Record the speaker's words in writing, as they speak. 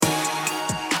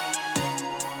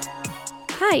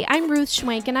Hi, I'm Ruth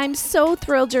Schwank, and I'm so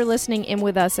thrilled you're listening in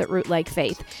with us at Root Like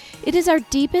Faith. It is our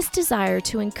deepest desire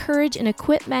to encourage and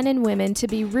equip men and women to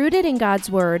be rooted in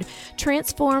God's Word,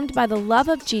 transformed by the love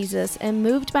of Jesus, and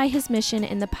moved by His mission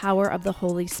in the power of the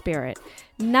Holy Spirit.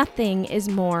 Nothing is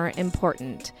more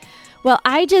important. Well,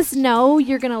 I just know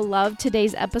you're going to love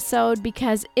today's episode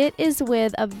because it is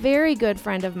with a very good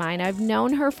friend of mine. I've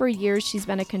known her for years. She's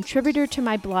been a contributor to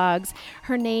my blogs.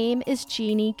 Her name is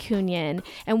Jeannie Cunnion,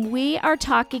 and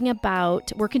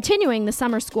we're continuing the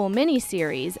summer school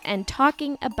mini-series and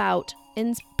talking about,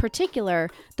 in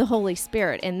particular, the Holy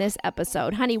Spirit in this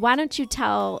episode. Honey, why don't you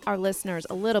tell our listeners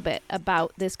a little bit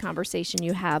about this conversation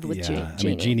you have with Jeannie? I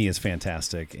mean, Jeannie is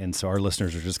fantastic, and so our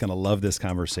listeners are just going to love this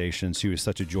conversation. She was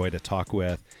such a joy to talk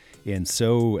with, and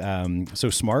so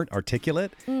smart,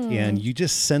 articulate, and you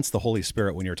just sense the Holy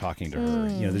Spirit when you're talking to her.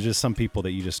 You know, there's just some people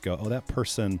that you just go, oh, that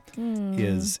person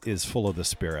is full of the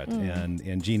Spirit,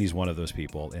 and Jeannie's one of those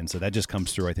people, and so that just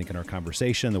comes through, I think, in our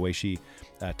conversation, the way she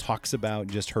talks about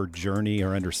just her journey,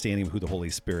 her understanding of who the Holy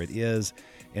Spirit is,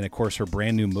 and of course her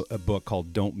brand new book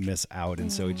called Don't Miss Out.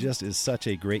 And so it just is such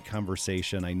a great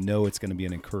conversation. I know it's going to be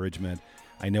an encouragement.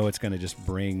 I know it's going to just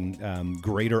bring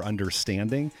greater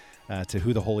understanding to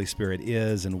who the Holy Spirit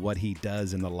is and what He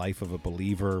does in the life of a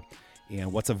believer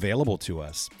and what's available to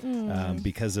us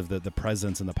because of the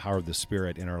presence and the power of the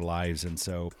Spirit in our lives. And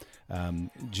so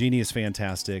Jeannie is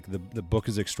fantastic. The book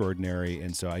is extraordinary.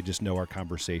 And so I just know our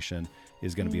conversation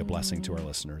is going to be a blessing to our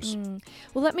listeners.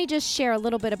 Well, let me just share a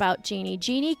little bit about Jeannie.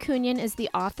 Jeannie Cunnion is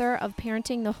the author of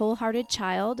Parenting the Wholehearted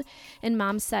Child and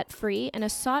Mom Set Free, and a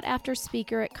sought-after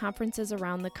speaker at conferences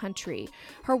around the country.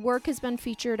 Her work has been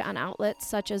featured on outlets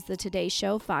such as The Today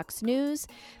Show, Fox News,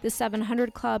 The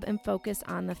 700 Club, and Focus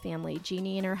on the Family.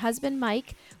 Jeannie and her husband,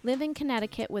 Mike, live in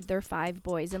Connecticut with their 5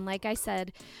 boys. And like I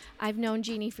said, I've known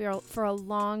Jeannie for a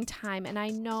long time, and I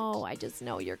just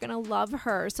know you're going to love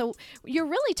her. So you're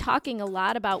really talking a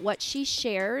lot about what she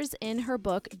shares in her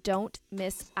book, Don't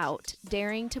Miss Out,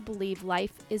 Daring to Believe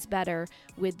Life is Better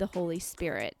with the Holy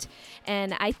Spirit.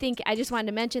 And I think I just wanted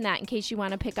to mention that in case you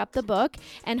want to pick up the book.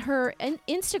 And her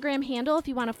Instagram handle, if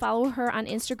you want to follow her on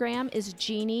Instagram, is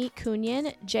Jeannie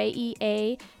Cunnion, Jeannie.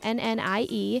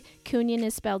 Cunnion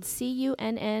is spelled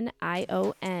Cunnion.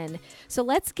 So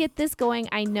let's get this going.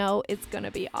 I know it's going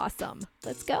to be awesome.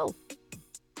 Let's go.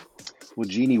 Well,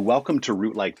 Jeannie, welcome to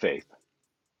Root Like Faith.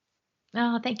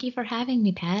 Oh, thank you for having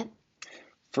me, Pat.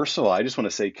 First of all, I just want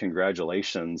to say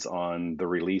congratulations on the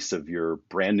release of your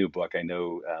brand new book. I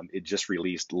know it just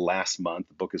released last month.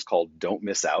 The book is called Don't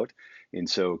Miss Out. And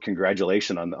so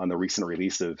congratulations on the recent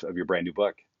release of your brand new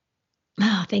book.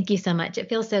 Oh, thank you so much. It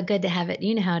feels so good to have it.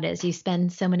 You know how it is. You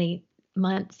spend so many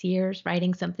months, years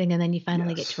writing something, and then you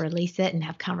finally get to release it and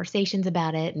have conversations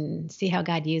about it and see how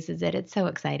God uses it. It's so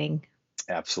exciting.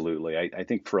 Absolutely. I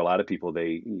think for a lot of people,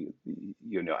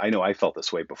 I know I felt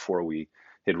this way before we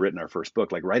had written our first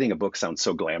book. Like, writing a book sounds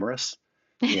so glamorous.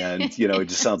 And, it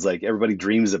just sounds like everybody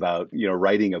dreams about,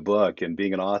 writing a book and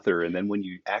being an author. And then when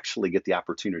you actually get the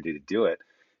opportunity to do it,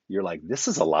 you're like, this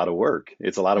is a lot lot of work.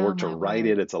 It's a lot of work to write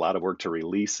it. It's a lot of work to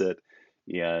release it.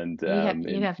 And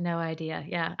you have no idea.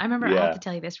 Yeah. I remember, I have to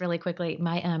tell you this really quickly.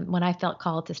 My when I felt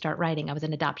called to start writing, I was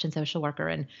an adoption social worker,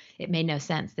 and it made no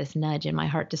sense, this nudge in my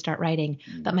heart to start writing.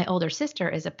 But my older sister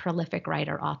is a prolific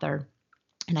writer, author.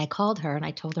 And I called her and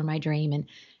I told her my dream. And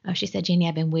she said, Jeannie,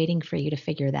 I've been waiting for you to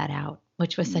figure that out,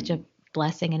 which was such a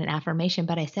blessing and an affirmation.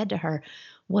 But I said to her,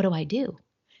 what do I do?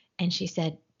 And she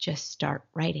said, just start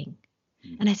writing.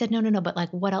 And I said, no, but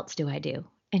like, what else do I do?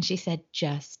 And she said,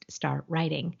 just start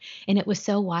writing. And it was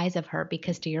so wise of her,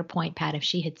 because to your point, Pat, if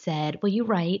she had said, well, you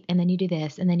write and then you do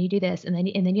this and then you do this and then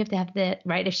you have to have that,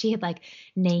 right? If she had like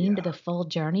named the full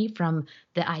journey from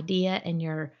the idea in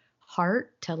your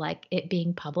heart to like it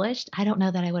being published, I don't know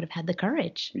that I would have had the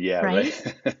courage. Yeah,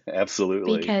 right.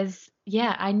 Absolutely. Because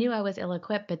I knew I was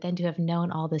ill-equipped, but then to have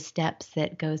known all the steps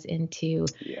that goes into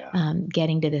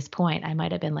getting to this point, I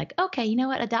might have been like, okay, you know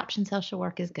what? Adoption social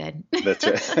work is good. That's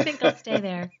right. I think I'll stay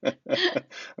there.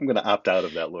 I'm going to opt out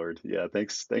of that, Lord. Yeah.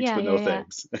 Thanks, but no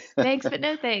thanks. Thanks, but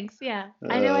no thanks. Yeah.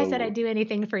 I know I said I'd do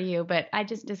anything for you, but I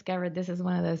just discovered this is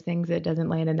one of those things that doesn't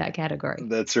land in that category.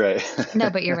 That's right.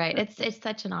 No, but you're right. It's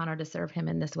such an honor to serve Him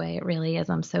in this way. It really is.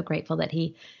 I'm so grateful that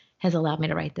He has allowed me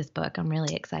to write this book. I'm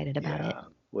really excited about it.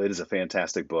 Well, it is a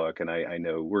fantastic book, and I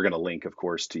know we're going to link, of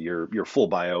course, to your full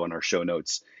bio in our show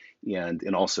notes,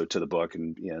 and also to the book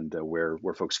and where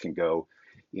folks can go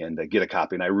and get a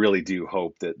copy. And I really do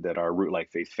hope that our Root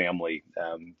Like Faith family,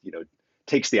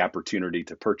 takes the opportunity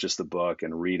to purchase the book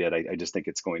and read it. I just think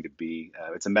it's going to be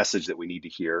it's a message that we need to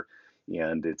hear,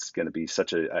 And it's going to be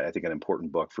I think, an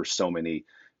important book for so many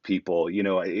people.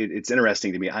 It's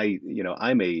interesting to me.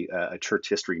 I'm a church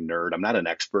history nerd. I'm not an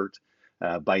expert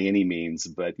by any means,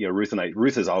 but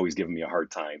Ruth has always given me a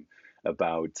hard time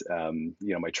about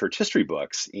my church history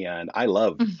books, and I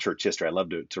love church history. I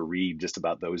love to read just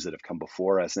about those that have come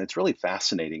before us, and it's really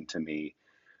fascinating to me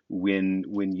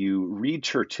when you read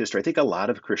church history. I think a lot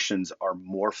of Christians are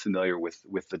more familiar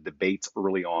with the debates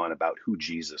early on about who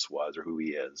Jesus was or who he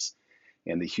is,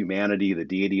 and the humanity, the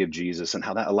deity of Jesus, and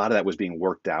how that a lot of that was being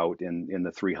worked out in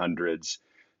the 300s,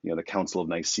 the Council of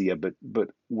Nicaea. But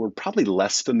we're probably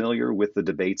less familiar with the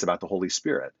debates about the Holy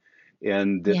Spirit,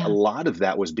 and that a Yeah. lot of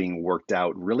that was being worked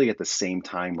out really at the same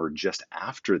time or just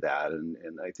after that.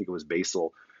 And I think it was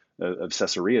Basil of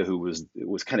Caesarea who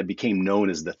was kind of became known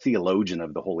as the theologian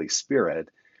of the Holy Spirit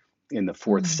in the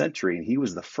fourth Mm. century, and he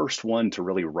was the first one to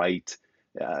really write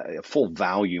a full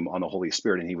volume on the Holy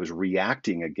Spirit, and he was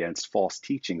reacting against false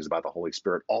teachings about the Holy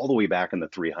Spirit all the way back in the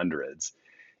 300s.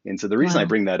 And so the reason I Wow.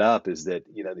 bring that up is that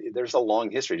there's a long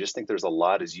history. I just think there's a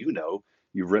lot, as you've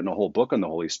written a whole book on the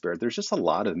Holy Spirit. There's just a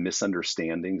lot of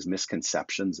misunderstandings,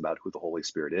 misconceptions about who the Holy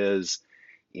Spirit is,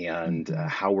 and Mm-hmm.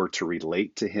 how we're to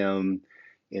relate to him.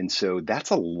 And so that's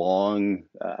a long,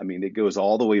 it goes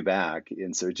all the way back.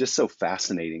 And so it's just so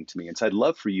fascinating to me. And so I'd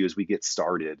love for you, as we get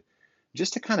started,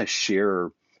 just to kind of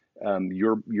share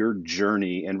your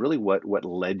journey and really what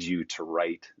led you to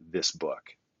write this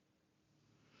book.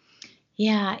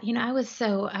 Yeah, I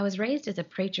was raised as a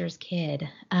preacher's kid,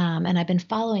 and I've been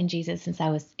following Jesus since I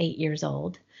was 8 years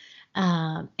old.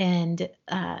 And it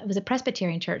was a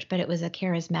Presbyterian church, but it was a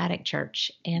charismatic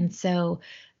church. And so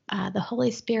the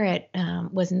Holy Spirit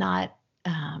was not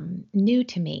new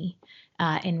to me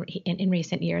in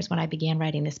recent years when I began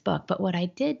writing this book. But what I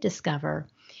did discover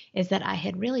is that I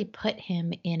had really put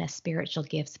him in a spiritual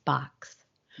gifts box.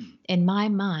 In my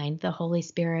mind, the Holy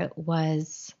Spirit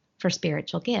was for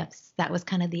spiritual gifts. That was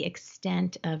kind of the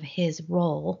extent of his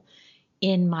role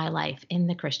in my life, in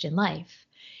the Christian life.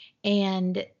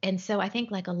 And so I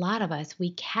think, like a lot of us,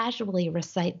 we casually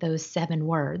recite those 7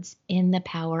 words, in the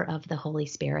power of the Holy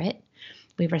Spirit.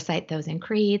 We recite those in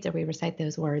creeds, or we recite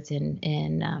those words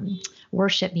in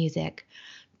worship music.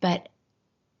 But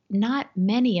not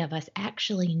many of us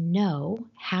actually know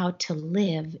how to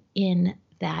live in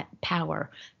that power,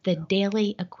 the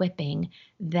daily equipping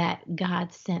that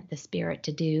God sent the Spirit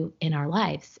to do in our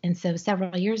lives. And so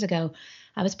several years ago,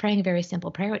 I was praying a very simple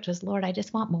prayer, which was, Lord, I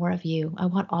just want more of you. I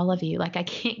want all of you. Like, I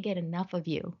can't get enough of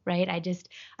you, right?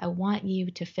 I want you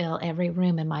to fill every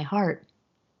room in my heart.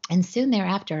 And soon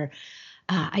thereafter,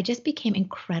 I just became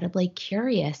incredibly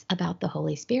curious about the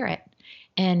Holy Spirit,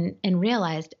 and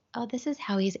realized, oh, this is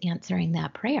how he's answering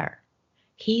that prayer.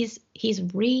 He's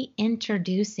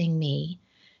reintroducing me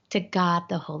to God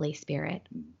the Holy Spirit,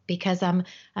 because I'm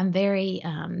very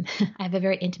I have a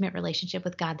very intimate relationship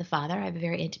with God the Father. I have a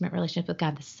very intimate relationship with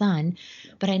God the Son,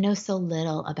 but I know so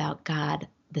little about God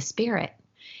the Spirit.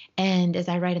 And as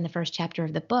I write in the first chapter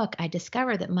of the book, I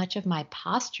discover that much of my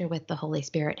posture with the Holy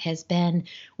Spirit has been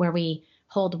where we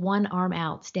hold one arm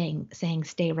out, saying,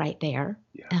 stay right there.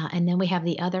 Yeah. And then we have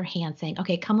the other hand saying,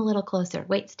 okay, come a little closer.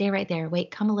 Wait, stay right there.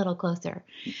 Wait, come a little closer.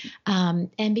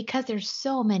 And because there's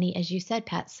so many, as you said,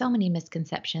 Pat, so many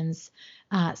misconceptions,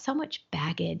 so much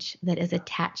baggage that is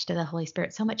attached to the Holy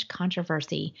Spirit, so much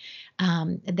controversy,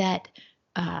 that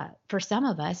for some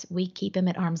of us, we keep him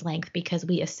at arm's length because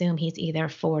we assume he's either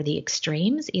for the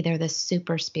extremes, either the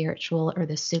super spiritual or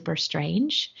the super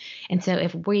strange. And so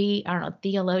if we are a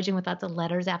theologian with lots of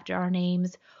letters after our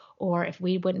names, or if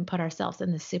we wouldn't put ourselves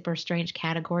in the super strange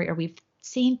category, or we've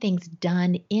seen things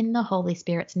done in the Holy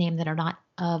Spirit's name that are not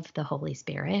of the Holy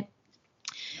Spirit,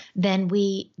 then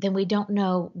we don't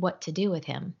know what to do with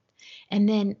him. And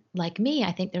then, like me,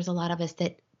 I think there's a lot of us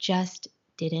that just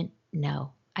didn't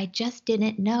know. I just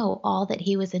didn't know all that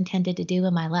he was intended to do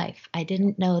in my life. I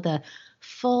didn't know the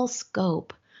full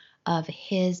scope of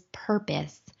his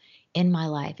purpose in my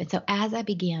life. And so as I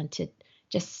began to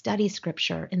just study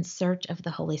scripture in search of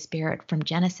the Holy Spirit from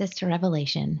Genesis to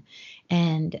Revelation,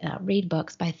 and read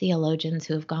books by theologians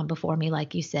who have gone before me,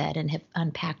 like you said, and have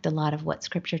unpacked a lot of what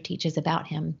scripture teaches about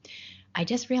him, I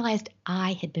just realized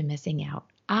I had been missing out.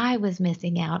 I was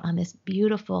missing out on this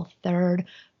beautiful third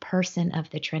person of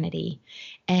the Trinity.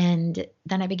 And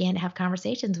then I began to have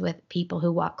conversations with people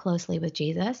who walk closely with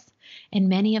Jesus, and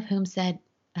many of whom said,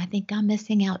 I think I'm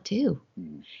missing out too.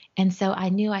 And so I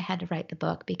knew I had to write the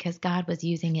book because God was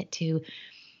using it to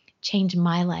change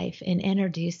my life and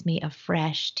introduce me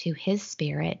afresh to his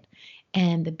Spirit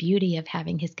and the beauty of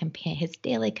having his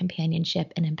daily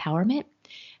companionship and empowerment.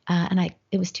 And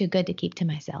it was too good to keep to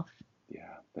myself.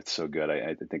 Yeah. That's so good.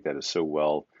 I think that is so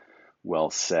well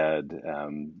said.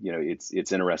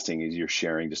 It's interesting as you're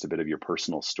sharing just a bit of your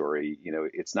personal story.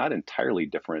 It's not entirely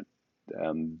different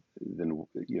than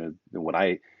what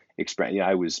I experienced.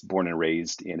 I was born and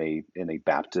raised in a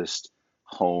Baptist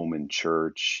home and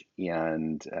church,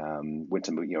 and went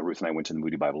to Ruth and I went to the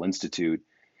Moody Bible Institute,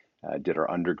 did our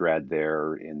undergrad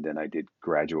there, and then I did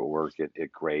graduate work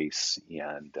at Grace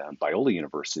and Biola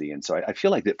University. And so I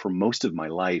feel like that for most of my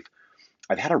life,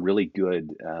 I've had a really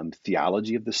good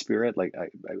theology of the Spirit. Like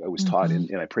I was taught,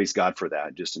 Mm-hmm. and I praise God for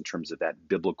that, just in terms of that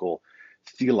biblical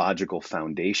theological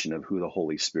foundation of who the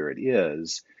Holy Spirit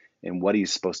is and what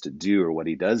he's supposed to do or what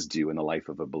he does do in the life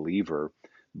of a believer.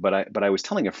 But I was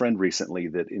telling a friend recently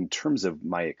that in terms of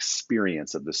my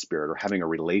experience of the Spirit or having a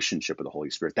relationship with the Holy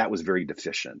Spirit, that was very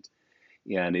deficient.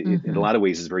 And it in a Mm-hmm. lot of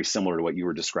ways is very similar to what you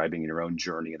were describing in your own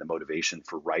journey and the motivation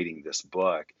for writing this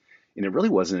book. And it really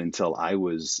wasn't until I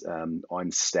was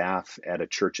on staff at a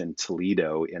church in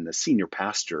Toledo, and the senior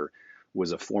pastor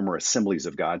was a former Assemblies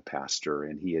of God pastor,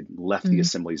 and he had left the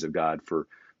Assemblies of God for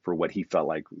what he felt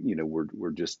like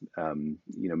were just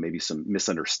maybe some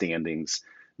misunderstandings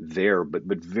there, but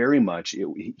very much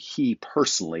he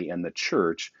personally and the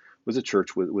church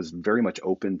was very much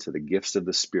open to the gifts of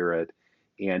the Spirit.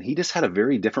 And he just had a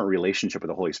very different relationship with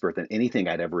the Holy Spirit than anything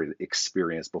I'd ever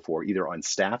experienced before, either on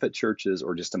staff at churches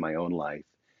or just in my own life.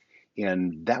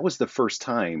 And that was the first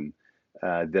time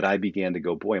that I began to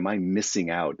go, boy, am I missing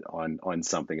out on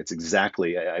something? It's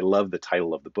exactly. I love the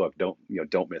title of the book.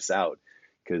 Don't miss out,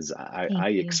 because I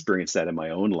Thank you. experienced that in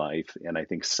my own life, and I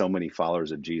think so many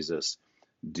followers of Jesus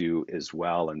do as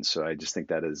well. And so I just think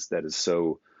that is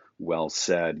so well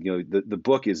said. The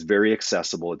book is very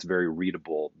accessible. It's very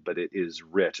readable, but it is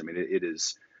rich. I mean, it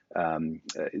is,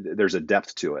 there's a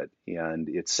depth to it, and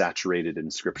it's saturated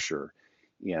in scripture.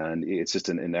 And it's just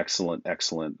an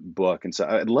excellent book. And so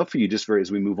I'd love for you, just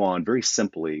as we move on, very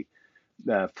simply,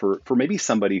 for maybe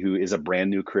somebody who is a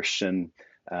brand new Christian,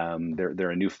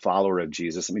 they're a new follower of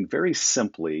Jesus. I mean, very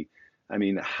simply, I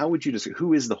mean, how would you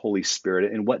who is the Holy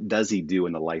Spirit and what does he do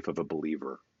in the life of a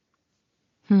believer?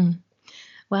 Hmm.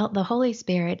 Well, the Holy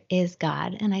Spirit is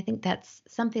God. And I think that's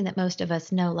something that most of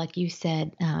us know, like you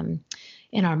said,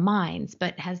 in our minds,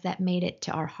 but has that made it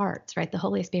to our hearts, right? The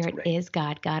Holy Spirit Right. is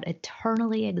God. God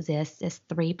eternally exists as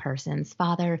three persons,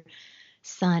 Father,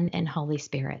 Son, and Holy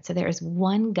Spirit. So there is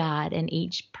one God, and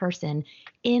each person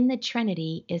in the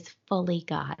Trinity is fully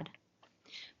God.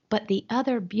 But the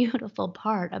other beautiful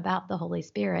part about the Holy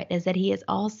Spirit is that he is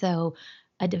also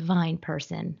a divine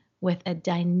person with a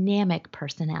dynamic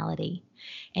personality.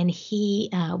 And he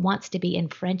wants to be in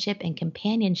friendship and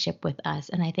companionship with us.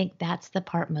 And I think that's the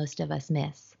part most of us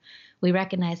miss. We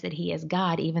recognize that he is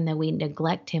God, even though we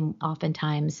neglect him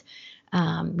oftentimes.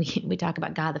 We talk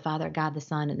about God the Father, God the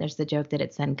Son, and there's the joke that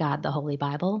it's then God the Holy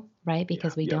Bible, right? Yeah.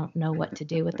 Because we Yep. don't know what to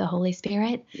do with the Holy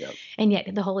Spirit. Yep. And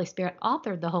yet the Holy Spirit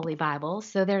authored the Holy Bible.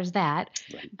 So there's that.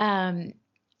 Right.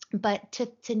 But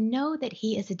to know that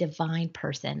he is a divine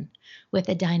person with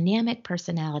a dynamic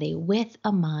personality, with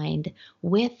a mind,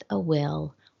 with a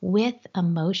will, with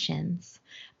emotions,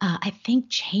 I think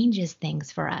changes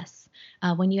things for us.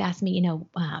 When you ask me,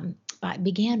 I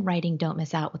began writing Don't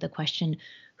Miss Out with the question,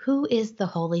 who is the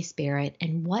Holy Spirit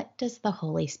and what does the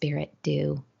Holy Spirit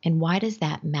do? And why does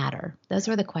that matter? Those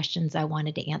were the questions I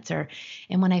wanted to answer.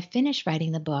 And when I finished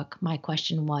writing the book, my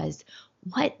question was,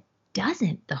 what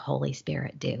doesn't the Holy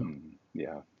Spirit do?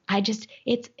 Yeah.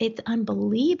 It's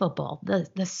unbelievable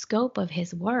the scope of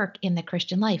his work in the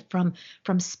Christian life, from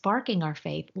sparking our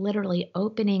faith, literally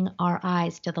opening our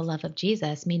eyes to the love of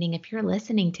Jesus. Meaning, if you're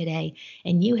listening today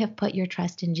and you have put your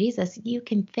trust in Jesus, you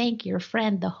can thank your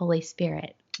friend, the Holy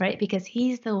Spirit, right? Because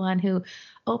he's the one who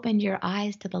opened your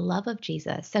eyes to the love of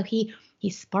Jesus. So he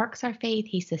sparks our faith,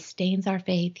 he sustains our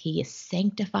faith, he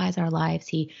sanctifies our lives,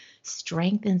 he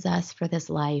strengthens us for this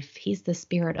life. He's the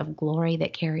Spirit of glory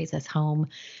that carries us home.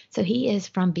 So he is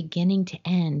from beginning to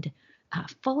end,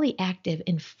 fully active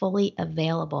and fully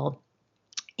available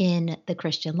in the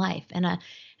Christian life. And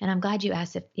I'm glad you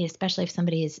asked, especially if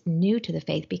somebody is new to the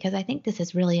faith, because I think this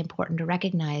is really important to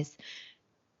recognize.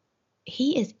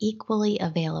 He is equally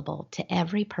available to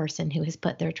every person who has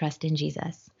put their trust in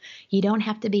Jesus. You don't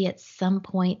have to be at some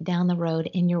point down the road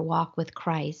in your walk with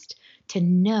Christ to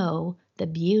know the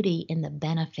beauty and the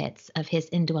benefits of his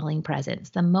indwelling presence.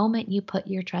 The moment you put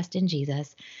your trust in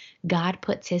Jesus, God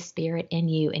puts his Spirit in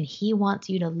you, and he wants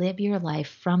you to live your life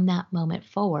from that moment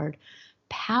forward,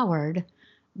 powered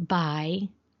by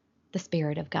the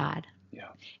Spirit of God. Yeah.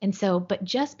 And so, but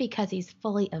just because he's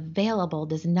fully available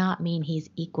does not mean he's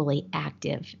equally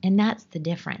active. And that's the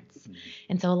difference.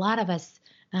 And so a lot of us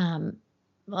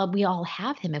we all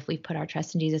have him if we've put our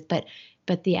trust in Jesus, but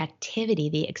the activity,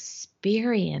 the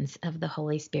experience of the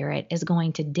Holy Spirit is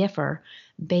going to differ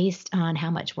based on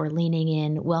how much we're leaning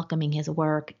in, welcoming his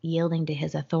work, yielding to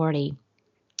his authority.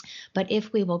 But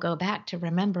if we will go back to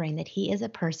remembering that he is a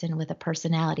person with a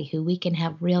personality who we can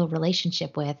have real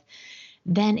relationship with,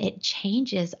 then it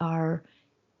changes our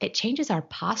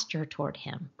posture toward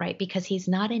him, right? Because he's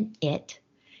not an it.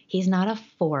 He's not a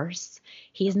force.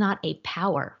 He's not a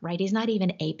power, right? He's not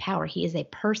even a power. He is a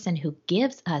person who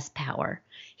gives us power.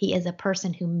 He is a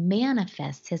person who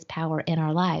manifests his power in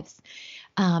our lives.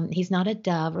 He's not a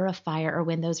dove or a fire or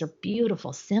wind. Those are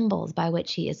beautiful symbols by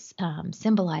which he is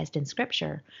symbolized in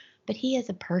Scripture. But he is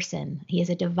a person. He is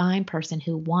a divine person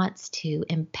who wants to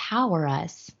empower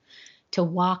us to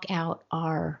walk out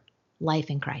our life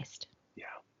in Christ. Yeah,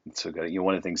 it's so good.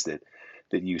 One of the things that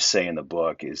you say in the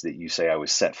book is that you say, I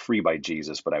was set free by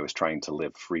Jesus, but I was trying to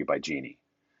live free by Jeannie.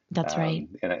 That's right.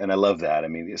 And I love that. I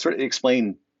mean, sort of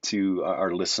explain to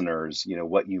our listeners,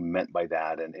 what you meant by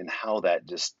that and how that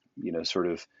just, sort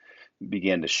of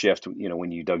began to shift,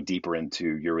 when you dug deeper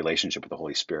into your relationship with the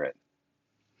Holy Spirit.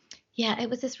 Yeah, it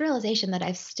was this realization that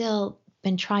I've still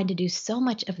been trying to do so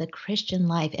much of the Christian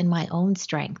life in my own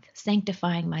strength,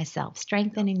 sanctifying myself,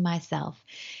 strengthening myself.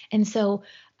 And so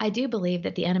I do believe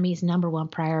that the enemy's number one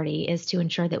priority is to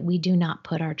ensure that we do not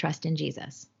put our trust in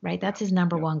Jesus, right? That's his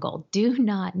number one goal. Do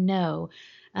not know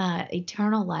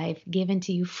eternal life given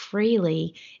to you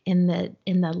freely in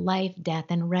the life, death,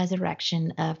 and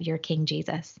resurrection of your King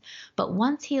Jesus. But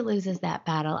once he loses that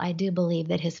battle, I do believe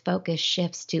that his focus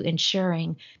shifts to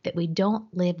ensuring that we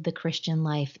don't live the Christian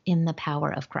life in the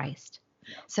power of Christ.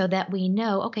 So that we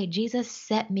know, okay, Jesus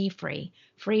set me free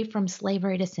from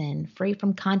slavery to sin, free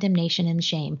from condemnation and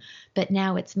shame. But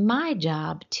now it's my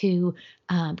job to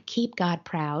keep God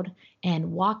proud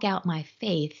and walk out my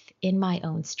faith in my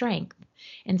own strength.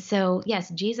 And so, yes,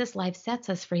 Jesus' life sets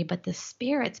us free, but the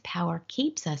Spirit's power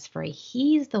keeps us free.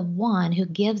 He's the one who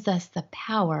gives us the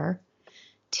power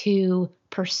to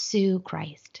pursue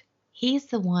Christ. He's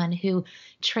the one who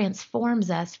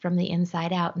transforms us from the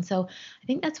inside out. And so I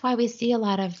think that's why we see a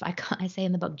lot of, I say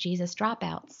in the book, Jesus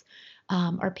dropouts,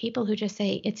 or people who just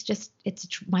say,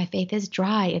 my faith is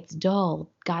dry, it's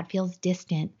dull, God feels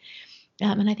distant.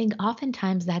 And I think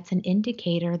oftentimes that's an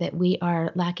indicator that we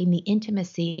are lacking the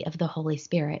intimacy of the Holy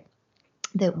Spirit,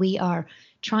 that we are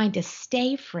trying to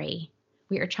stay free.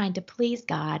 We are trying to please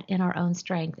God in our own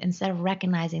strength instead of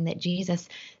recognizing that Jesus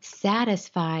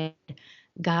satisfied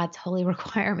God's holy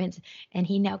requirements, and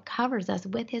he now covers us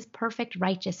with his perfect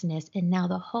righteousness. And now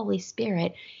the Holy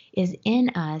Spirit is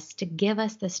in us to give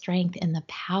us the strength and the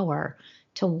power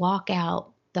to walk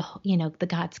out the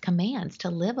God's commands, to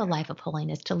live a life of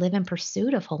holiness, to live in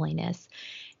pursuit of holiness.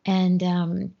 And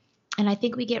I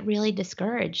think we get really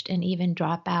discouraged and even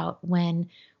drop out when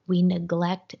we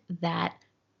neglect that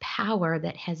power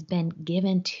that has been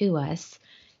given to us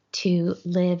to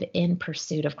live in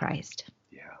pursuit of Christ.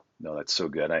 No, that's so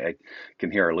good. I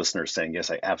can hear our listeners saying, yes,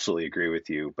 I absolutely agree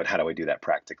with you, but how do I do that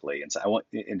practically? And so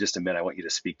in just a minute, I want you to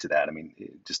speak to that. I mean,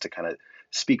 just to kind of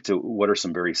speak to what are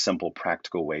some very simple,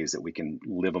 practical ways that we can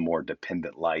live a more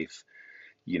dependent life,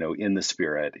 in the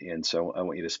Spirit. And so I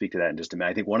want you to speak to that in just a minute.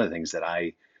 I think one of the things that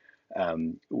I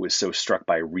was so struck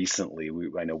by recently,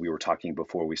 I know we were talking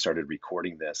before we started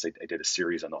recording this, I did a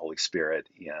series on the Holy Spirit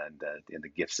and the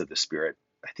gifts of the Spirit.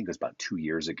 I think it was about 2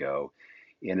 years ago.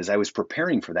 And as I was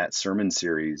preparing for that sermon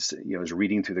series, I was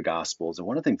reading through the Gospels. And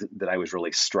one of the things that I was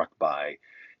really struck by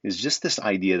is just this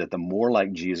idea that the more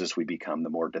like Jesus we become, the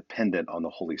more dependent on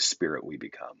the Holy Spirit we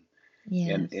become.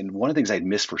 Yes. And one of the things I'd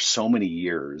missed for so many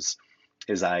years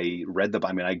is I read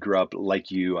I grew up like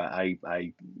you.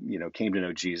 I came to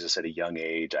know Jesus at a young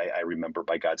age. I remember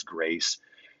by God's grace,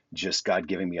 just God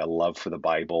giving me a love for the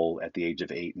Bible at the age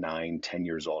of 8, 9, 10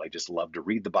 years old. I just loved to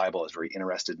read the Bible. I was very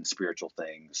interested in spiritual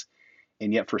things.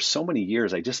 And yet for so many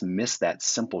years, I just missed that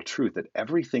simple truth that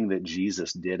everything that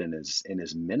Jesus did in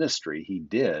his ministry, he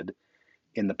did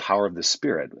in the power of the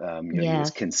Spirit. He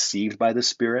was conceived by the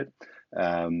Spirit.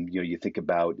 You think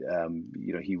about,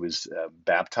 he was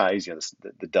baptized,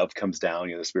 the dove comes down,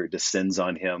 the Spirit descends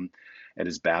on him at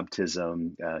his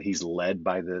baptism. He's led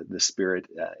by the Spirit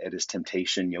at his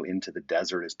temptation, into the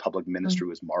desert. His public ministry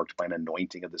was marked by an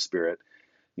anointing of the Spirit.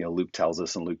 Luke tells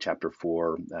us in Luke chapter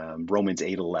 4, Romans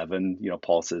 8:11,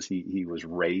 Paul says he was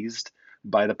raised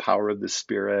by the power of the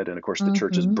Spirit. And of course, the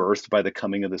church is birthed by the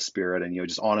coming of the Spirit. And,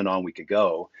 just on and on we could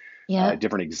go,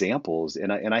 different examples.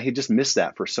 And I had just missed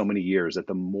that for so many years, that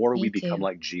the more we become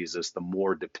like Jesus, the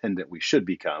more dependent we should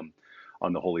become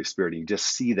on the Holy Spirit. And you just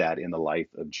see that in the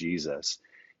life of Jesus.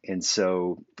 And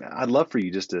so I'd love for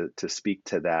you just to speak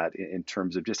to that in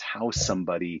terms of just how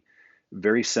somebody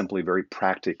very simply, very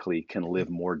practically can live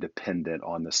more dependent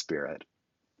on the Spirit.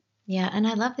 Yeah, and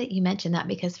I love that you mentioned that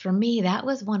because for me, that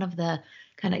was one of the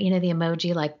kind of, the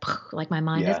emoji like my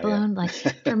mind is Yeah, yeah. blown. Like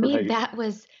for me, Right. that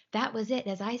was it.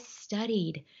 As I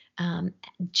studied um,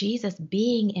 Jesus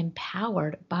being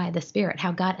empowered by the Spirit,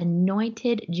 how God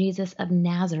anointed Jesus of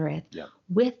Nazareth Yeah.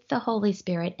 with the Holy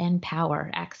Spirit and power.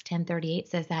 Acts 10:38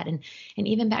 says that, and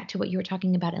even back to what you were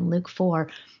talking about in Luke 4,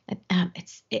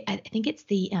 I think it's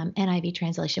the NIV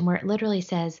translation where it literally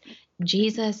says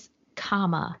Jesus,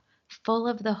 comma, full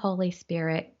of the Holy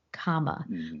Spirit, comma.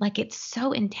 Mm, Like it's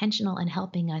so intentional in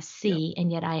helping us yep. see,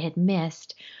 and yet I had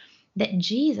missed that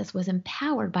Jesus was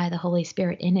empowered by the Holy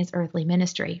Spirit in his earthly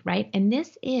ministry, right? And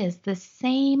this is the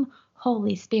same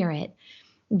Holy Spirit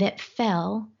that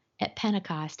fell at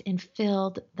Pentecost and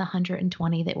filled the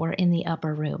 120 that were in the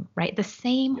upper room, right? The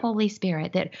same Yep. Holy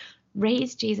Spirit that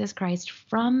raised Jesus Christ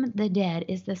from the dead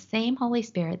is the same Holy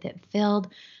Spirit that filled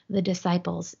the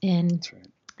disciples in That's right.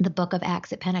 the book of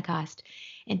Acts at Pentecost.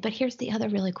 But here's the other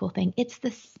really cool thing. It's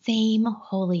the same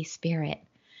Holy Spirit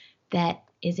that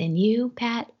is in you,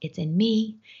 Pat, it's in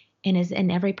me, and is in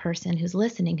every person who's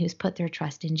listening who's put their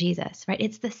trust in Jesus, right?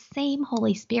 It's the same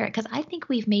Holy Spirit because I think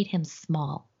we've made him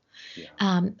small.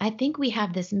 Yeah. I think we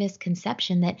have this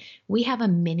misconception that we have a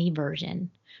mini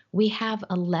version. We have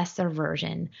a lesser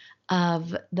version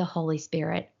of the Holy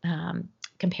Spirit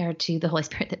compared to the Holy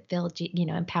Spirit that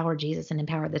empowered Jesus and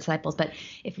empowered the disciples. But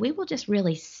if we will just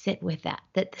really sit with that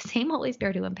the same Holy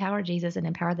Spirit who empowered Jesus and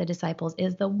empowered the disciples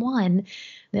is the one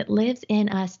that lives in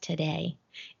us today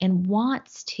and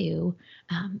wants to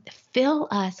fill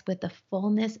us with the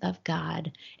fullness of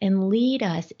God and lead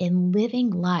us in living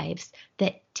lives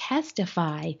that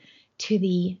testify to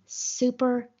the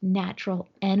supernatural,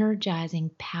 energizing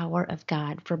power of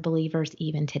God for believers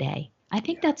even today. I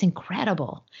think Yeah. that's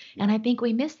incredible. Yeah. And I think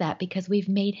we miss that because we've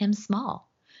made him small.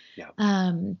 Yeah.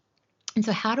 And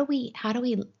so how do we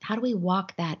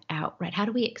walk that out, right? How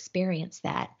do we experience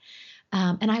that?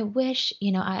 And I wish,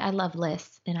 I love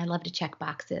lists and I love to check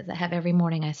boxes. I have every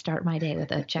morning I start my day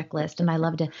with a checklist and I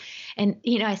love to, and,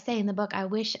 I say in the book, I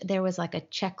wish there was like a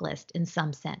checklist in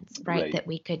some sense, right? Right. That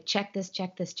we could check this,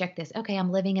 check this, check this. Okay,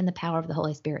 I'm living in the power of the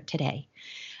Holy Spirit today.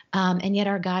 And yet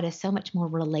our God is so much more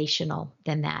relational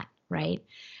than that, right?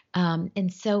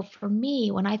 And so for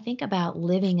me, when I think about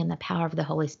living in the power of the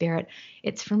Holy Spirit,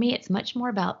 it's much more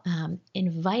about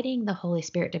inviting the Holy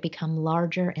Spirit to become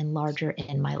larger and larger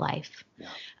in my life.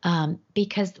 Yeah.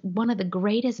 Because one of the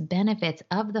greatest benefits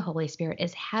of the Holy Spirit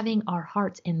is having our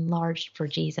hearts enlarged for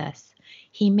Jesus.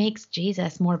 He makes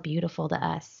Jesus more beautiful to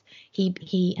us.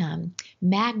 He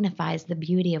magnifies the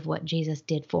beauty of what Jesus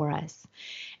did for us.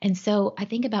 And so I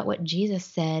think about what Jesus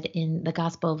said in the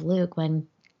Gospel of Luke when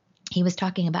he was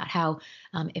talking about how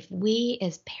if we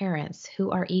as parents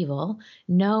who are evil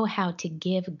know how to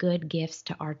give good gifts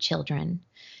to our children,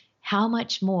 how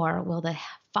much more will the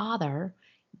Father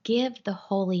give the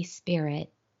Holy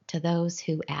Spirit to those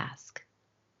who ask?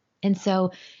 And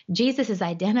so Jesus is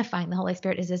identifying the Holy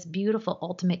Spirit as this beautiful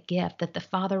ultimate gift that the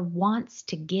Father wants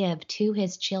to give to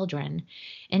his children.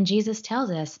 And Jesus tells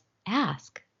us,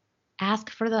 ask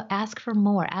for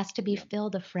more, ask to be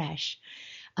filled afresh.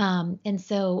 And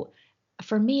so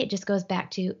for me, it just goes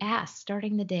back to ask,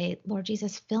 starting the day, Lord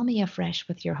Jesus, fill me afresh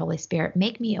with your Holy Spirit.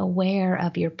 Make me aware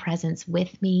of your presence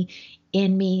with me,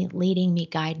 in me, leading me,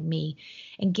 guide me,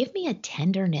 and give me a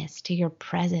tenderness to your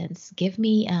presence. Give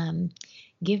me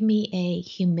a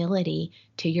humility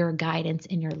to your guidance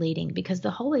and your leading, because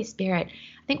the Holy Spirit,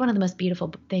 I think one of the most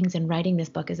beautiful things in writing this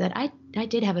book is that I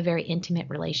did have a very intimate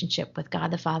relationship with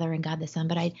God the Father and God the Son,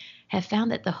 but I have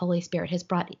found that the Holy Spirit has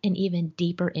brought an even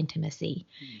deeper intimacy,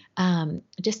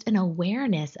 just an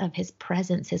awareness of his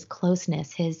presence, his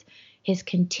closeness, his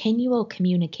continual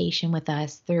communication with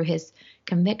us through his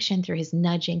conviction, through his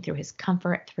nudging, through his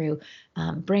comfort, through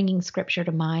bringing scripture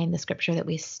to mind, the scripture that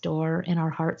we store in our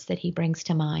hearts that he brings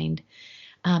to mind.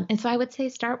 And so I would say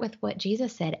start with what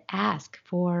Jesus said, ask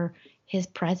for his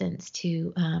presence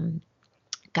to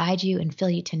guide you and fill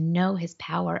you to know his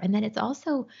power. And then it's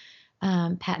also,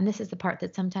 Pat, and this is the part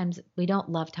that sometimes we don't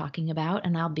love talking about,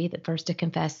 and I'll be the first to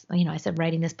confess, I said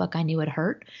writing this book, I knew it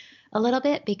hurt a little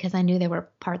bit because I knew there were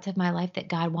parts of my life that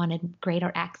God wanted greater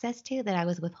access to that I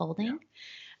was withholding.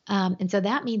 And so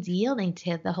that means yielding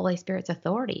to the Holy Spirit's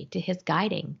authority, to his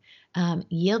guiding,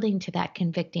 yielding to that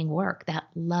convicting work, that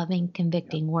loving,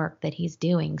 convicting work that he's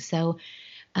doing. So,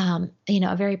 a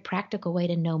very practical way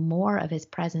to know more of his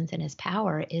presence and his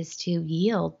power is to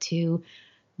yield to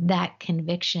that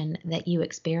conviction that you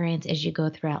experience as you go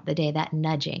throughout the day, that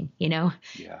nudging, Yeah.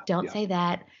 don't Yeah. say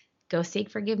that. Go seek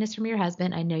forgiveness from your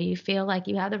husband. I know you feel like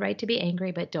you have the right to be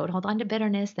angry, but don't hold on to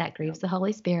bitterness. That Yeah. grieves the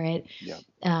Holy Spirit.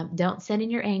 Yeah. Don't send in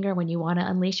your anger when you want to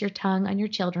unleash your tongue on your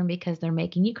children because they're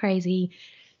making you crazy.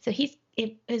 So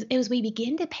as we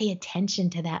begin to pay attention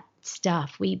to that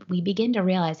stuff, we begin to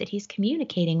realize that he's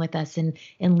communicating with us and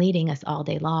leading us all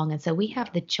day long. And so we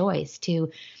have the choice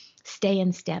to stay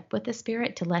in step with the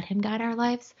Spirit, to let him guide our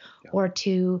lives, or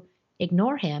to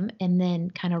ignore him and then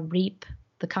kind of reap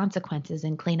the consequences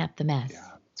and clean up the mess.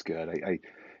 Yeah, it's good. I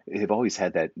have always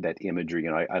had that imagery.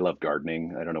 I love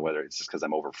gardening. I don't know whether it's just because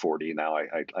I'm over 40 now.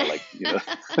 I like,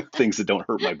 things that don't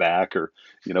hurt my back or,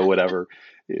 whatever.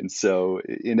 And so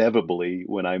inevitably,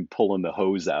 when I'm pulling the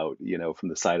hose out, from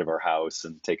the side of our house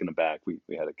and taking them back, we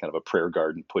had a kind of a prayer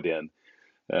garden put in.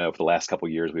 For the last couple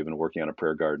of years, we've been working on a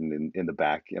prayer garden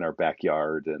in our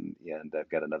backyard, and I've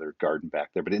got another garden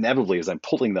back there. But inevitably, as I'm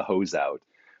pulling the hose out,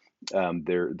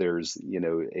 there's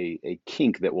a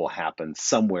kink that will happen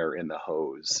somewhere in the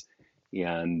hose,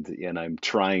 and I'm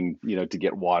trying to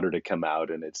get water to come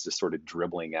out, and it's just sort of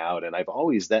dribbling out. And I've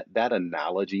always that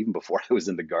analogy, even before I was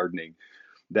into gardening,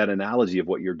 that analogy of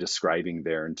what you're describing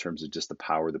there in terms of just the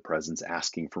power, the presence,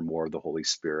 asking for more of the Holy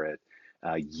Spirit,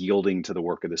 yielding to the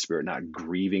work of the Spirit, not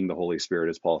grieving the Holy Spirit,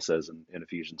 as Paul says in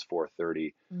Ephesians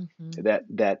 4:30. Mm-hmm.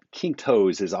 That kinked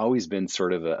hose has always been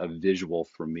sort of a visual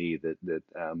for me that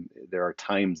there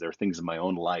are things in my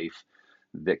own life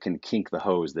that can kink the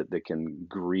hose, that can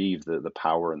grieve the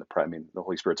power and the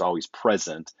Holy Spirit's always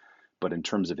present, but in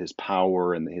terms of his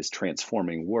power and his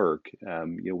transforming work,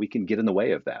 we can get in the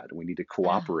way of that. We need to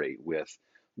cooperate with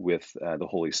the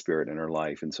Holy Spirit in our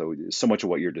life. And so much of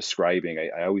what you're describing,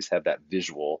 I always have that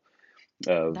visual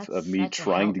of That's me such a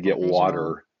trying to helpful get visual.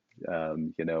 water,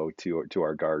 to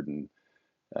our garden.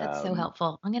 That's so Um,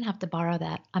 helpful. I'm going to have to borrow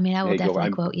that. I mean, I will hey, go.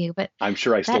 definitely quote you, but I'm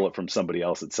sure I that, stole it from somebody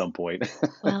else at some point.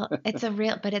 well, it's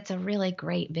a really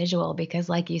great visual because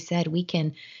like you said,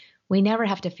 we never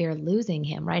have to fear losing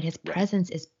him, right? His Right. presence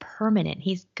is permanent.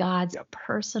 He's God's Yep.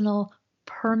 personal,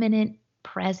 permanent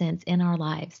presence in our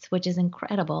lives, which is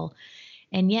incredible.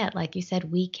 And yet, like you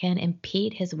said, we can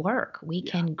impede his work. We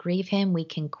Yeah. can grieve him. We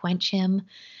can quench him.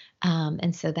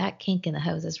 And so that kink in the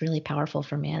hose is really powerful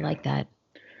for me. I Yeah. like that.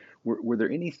 Were there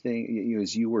anything,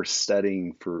 as you were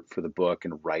studying for the book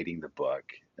and writing the book,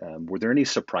 were there any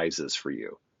surprises for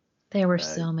you? There were Uh,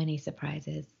 so many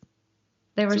surprises.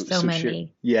 There were so so so share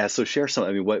many. yeah so share some.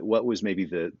 I mean, what was maybe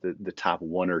the top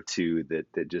one or two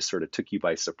that just sort of took you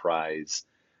by surprise?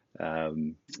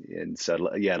 And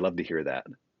so yeah, I'd love to hear that.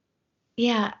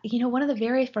 Yeah, one of the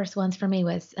very first ones for me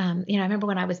was, I remember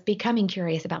when I was becoming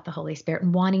curious about the Holy Spirit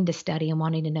and wanting to study and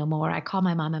wanting to know more. I called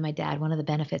my mom and my dad. One of the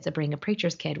benefits of being a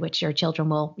preacher's kid, which your children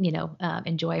will,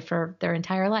 enjoy for their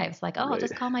entire lives. Like, oh, I'll Right.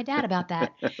 just call my dad about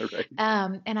that. Right.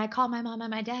 And I called my mom and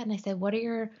my dad, and I said, what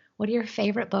are your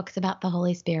favorite books about the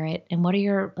Holy Spirit, and what are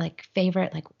your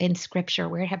favorite in Scripture?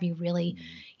 Where have you really,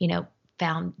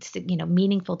 found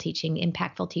meaningful teaching,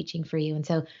 impactful teaching for you? And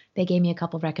so they gave me a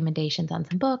couple of recommendations on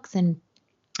some books, and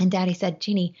Daddy said,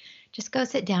 Jeannie, just go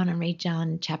sit down and read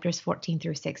John chapters 14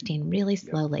 through 16 really Yep.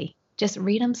 slowly. Just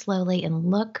read them slowly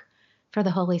and look for the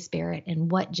Holy Spirit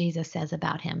and what Jesus says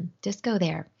about him. Just go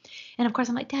there. And of course,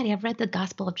 I'm like, Daddy, I've read the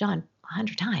Gospel of John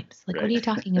 100 times. Like, what are Right. you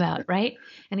talking about? Right?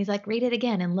 And he's like, read it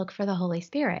again and look for the Holy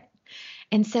Spirit.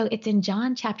 And so it's in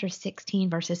John chapter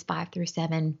 16, verses 5 through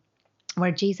 7,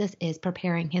 where Jesus is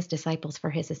preparing his disciples for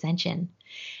his ascension.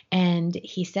 And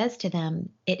he says to them,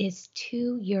 it is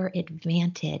to your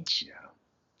advantage Yeah.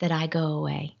 that I go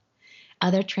away.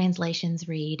 Other translations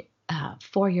read,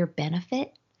 for your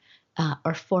benefit,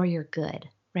 or for your good,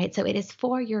 right? So it is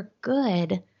for your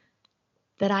good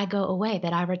that I go away,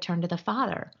 that I return to the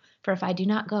Father. For if I do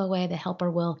not go away, the Helper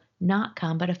will not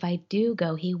come. But if I do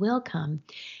go, he will come.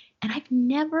 And I've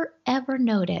never, ever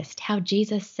noticed how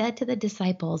Jesus said to the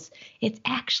disciples, it's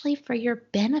actually for your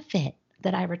benefit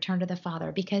that I return to the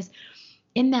Father. Because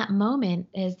in that moment,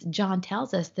 as John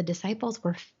tells us, the disciples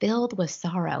were filled with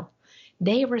sorrow.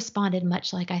 They responded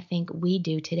much like I think we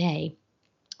do today,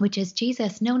 which is,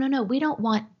 Jesus, no, we don't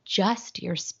want just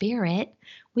your spirit.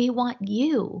 We want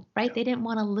you, right? Yeah. They didn't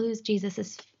want to lose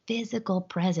Jesus's physical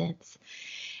presence.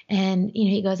 And,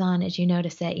 he goes on, as you know, to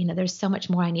say, there's so much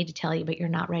more I need to tell you, but you're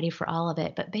not ready for all of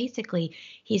it. But basically,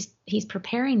 he's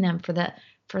preparing them for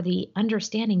the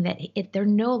understanding that they're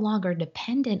no longer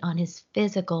dependent on his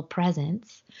physical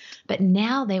presence, but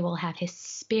now they will have his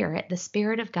spirit, the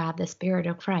Spirit of God, the Spirit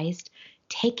of Christ,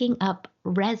 taking up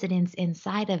residence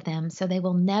inside of them, so they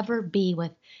will never be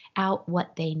without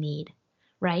what they need,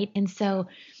 right? And so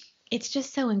it's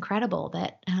just so incredible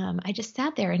that I just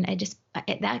sat there and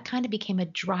that kind of became a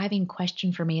driving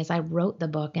question for me as I wrote the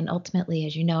book. And ultimately,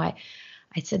 as you know, I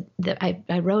said that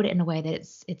I wrote it in a way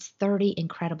that it's 30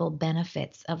 incredible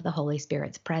benefits of the Holy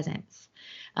Spirit's presence.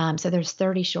 So there's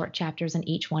 30 short chapters and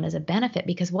each one is a benefit,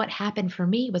 because what happened for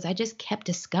me was I just kept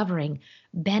discovering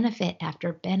benefit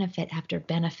after benefit after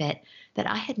benefit that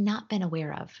I had not been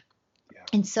aware of.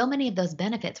 And so many of those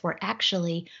benefits were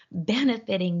actually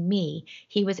benefiting me.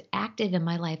 He was active in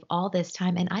my life all this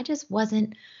time, and I just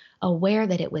wasn't aware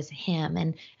that it was him.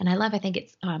 And I think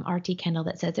it's R.T. Kendall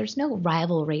that says there's no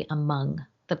rivalry among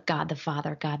the God the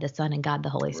Father, God the Son, and God the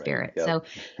Holy Spirit. Yep. So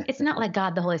it's not like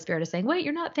God the Holy Spirit is saying, wait,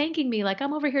 you're not thanking me. Like,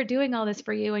 I'm over here doing all this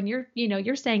for you, and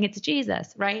you're saying it's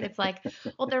Jesus, right? It's like,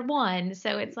 well, they're one.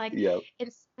 So it's like, Yep.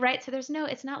 it's right. So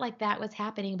it's not like that was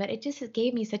happening, but it just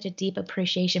gave me such a deep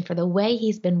appreciation for the way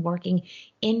he's been working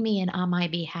in me and on my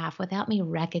behalf without me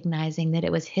recognizing that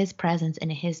it was his presence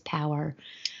and his power.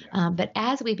 But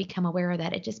as we become aware of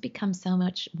that, it just becomes so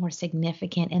much more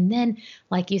significant. And then,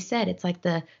 like you said, it's like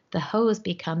the hose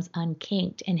becomes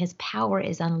unkinked and his power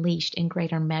is unleashed in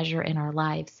greater measure in our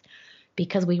lives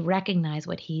because we recognize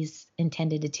what he's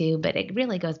intended to do. But it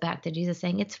really goes back to Jesus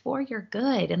saying it's for your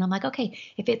good. And I'm like, okay,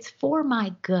 if it's for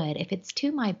my good, if it's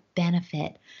to my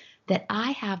benefit that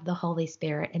I have the Holy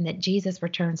Spirit and that Jesus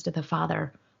returns to the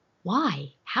Father,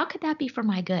 why? How could that be for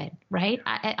my good, right?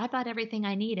 I thought everything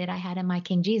I needed I had in my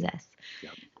King Jesus.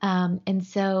 Yep. And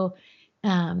so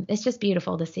it's just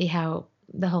beautiful to see how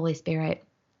the Holy Spirit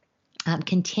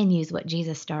continues what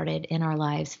Jesus started in our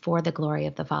lives for the glory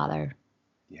of the Father.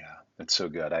 Yeah, that's so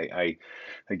good. I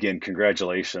again,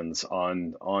 congratulations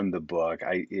on the book.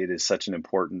 It is such an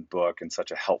important book and such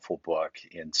a helpful book,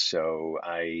 and so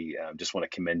I just want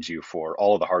to commend you for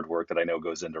all of the hard work that I know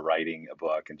goes into writing a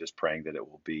book, and just praying that it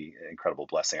will be an incredible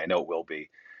blessing. I know it will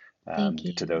be Thank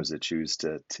you. to those that choose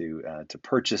to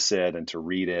purchase it and to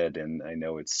read it, and I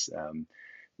know it's.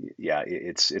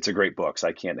 It's a great book. So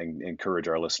I can't encourage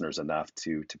our listeners enough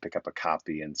to pick up a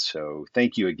copy. And so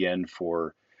thank you again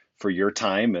for your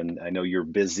time. And I know you're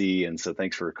busy, and so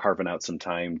thanks for carving out some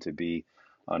time to be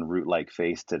on Root Like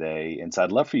Faith today. And so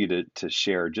I'd love for you to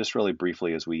share just really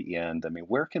briefly as we end. I mean,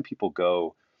 where can people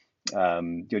go,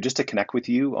 just to connect with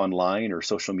you online or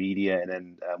social media, and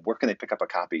then where can they pick up a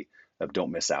copy of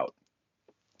Don't Miss Out?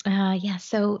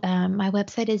 So my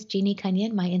website is Jeannie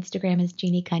Cunnion. My Instagram is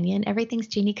Jeannie Cunnion. Everything's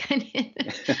Jeannie Cunnion.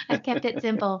 I've kept it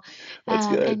simple. That's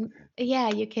good. And yeah,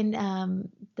 you can,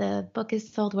 the book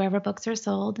is sold wherever books are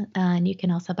sold. And you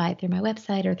can also buy it through my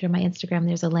website or through my Instagram.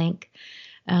 There's a link.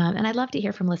 And I'd love to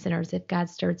hear from listeners. If God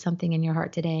stirred something in your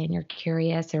heart today and you're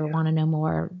curious or want to know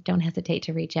more, don't hesitate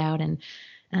to reach out. And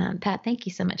Pat, thank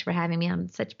you so much for having me. I'm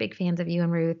such big fans of you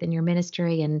and Ruth and your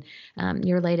ministry and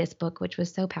your latest book, which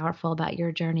was so powerful about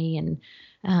your journey, and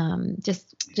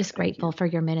just grateful for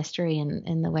your ministry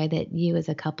and the way that you as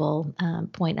a couple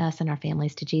point us and our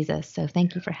families to Jesus. So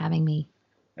thank you for having me.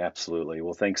 Absolutely.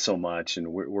 Well, thanks so much. And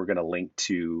we're going to link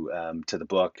to the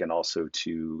book and also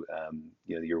to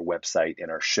your website in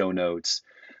our show notes.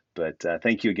 But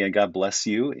thank you again. God bless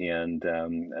you. And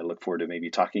I look forward to maybe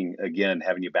talking again,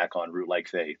 having you back on Root Like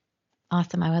Faith.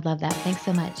 Awesome. I would love that. Thanks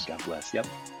so much. God bless. Yep.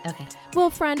 Okay. Well,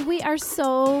 friend, we are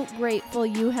so grateful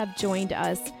you have joined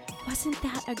us. Wasn't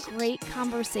that a great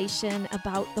conversation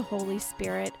about the Holy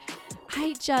Spirit?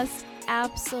 I just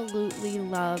absolutely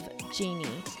love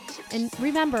Jeannie. And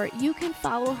remember, you can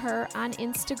follow her on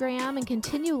Instagram and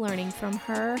continue learning from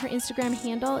her. Her Instagram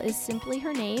handle is simply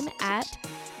her name,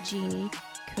 @Jeannie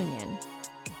Cunnion.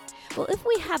 Well, if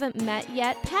we haven't met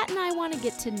yet, Pat and I want to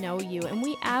get to know you, and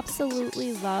we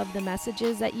absolutely love the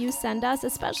messages that you send us,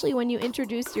 especially when you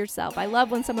introduce yourself. I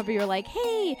love when some of you are like,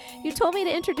 hey, you told me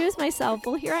to introduce myself.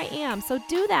 Well, here I am. So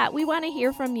do that. We want to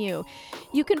hear from you.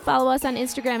 You can follow us on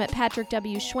Instagram at Patrick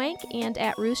W. Schwenk and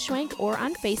at Ruth Schwenk, or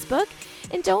on Facebook.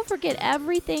 And don't forget,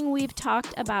 everything we've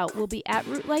talked about will be at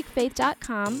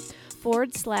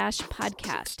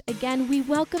rootlikeffaith.com/podcast. Again, we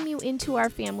welcome you into our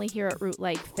family here at Root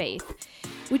Like Faith.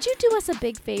 Would you do us a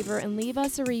big favor and leave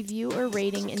us a review or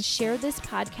rating and share this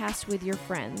podcast with your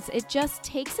friends? It just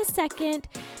takes a second,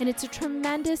 and it's a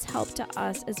tremendous help to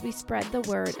us as we spread the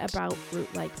word about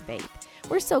Root Like Faith.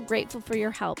 We're so grateful for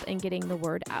your help in getting the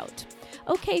word out.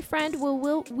 Okay, friend,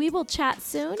 we will chat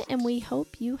soon, and we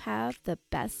hope you have the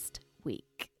best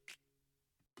week.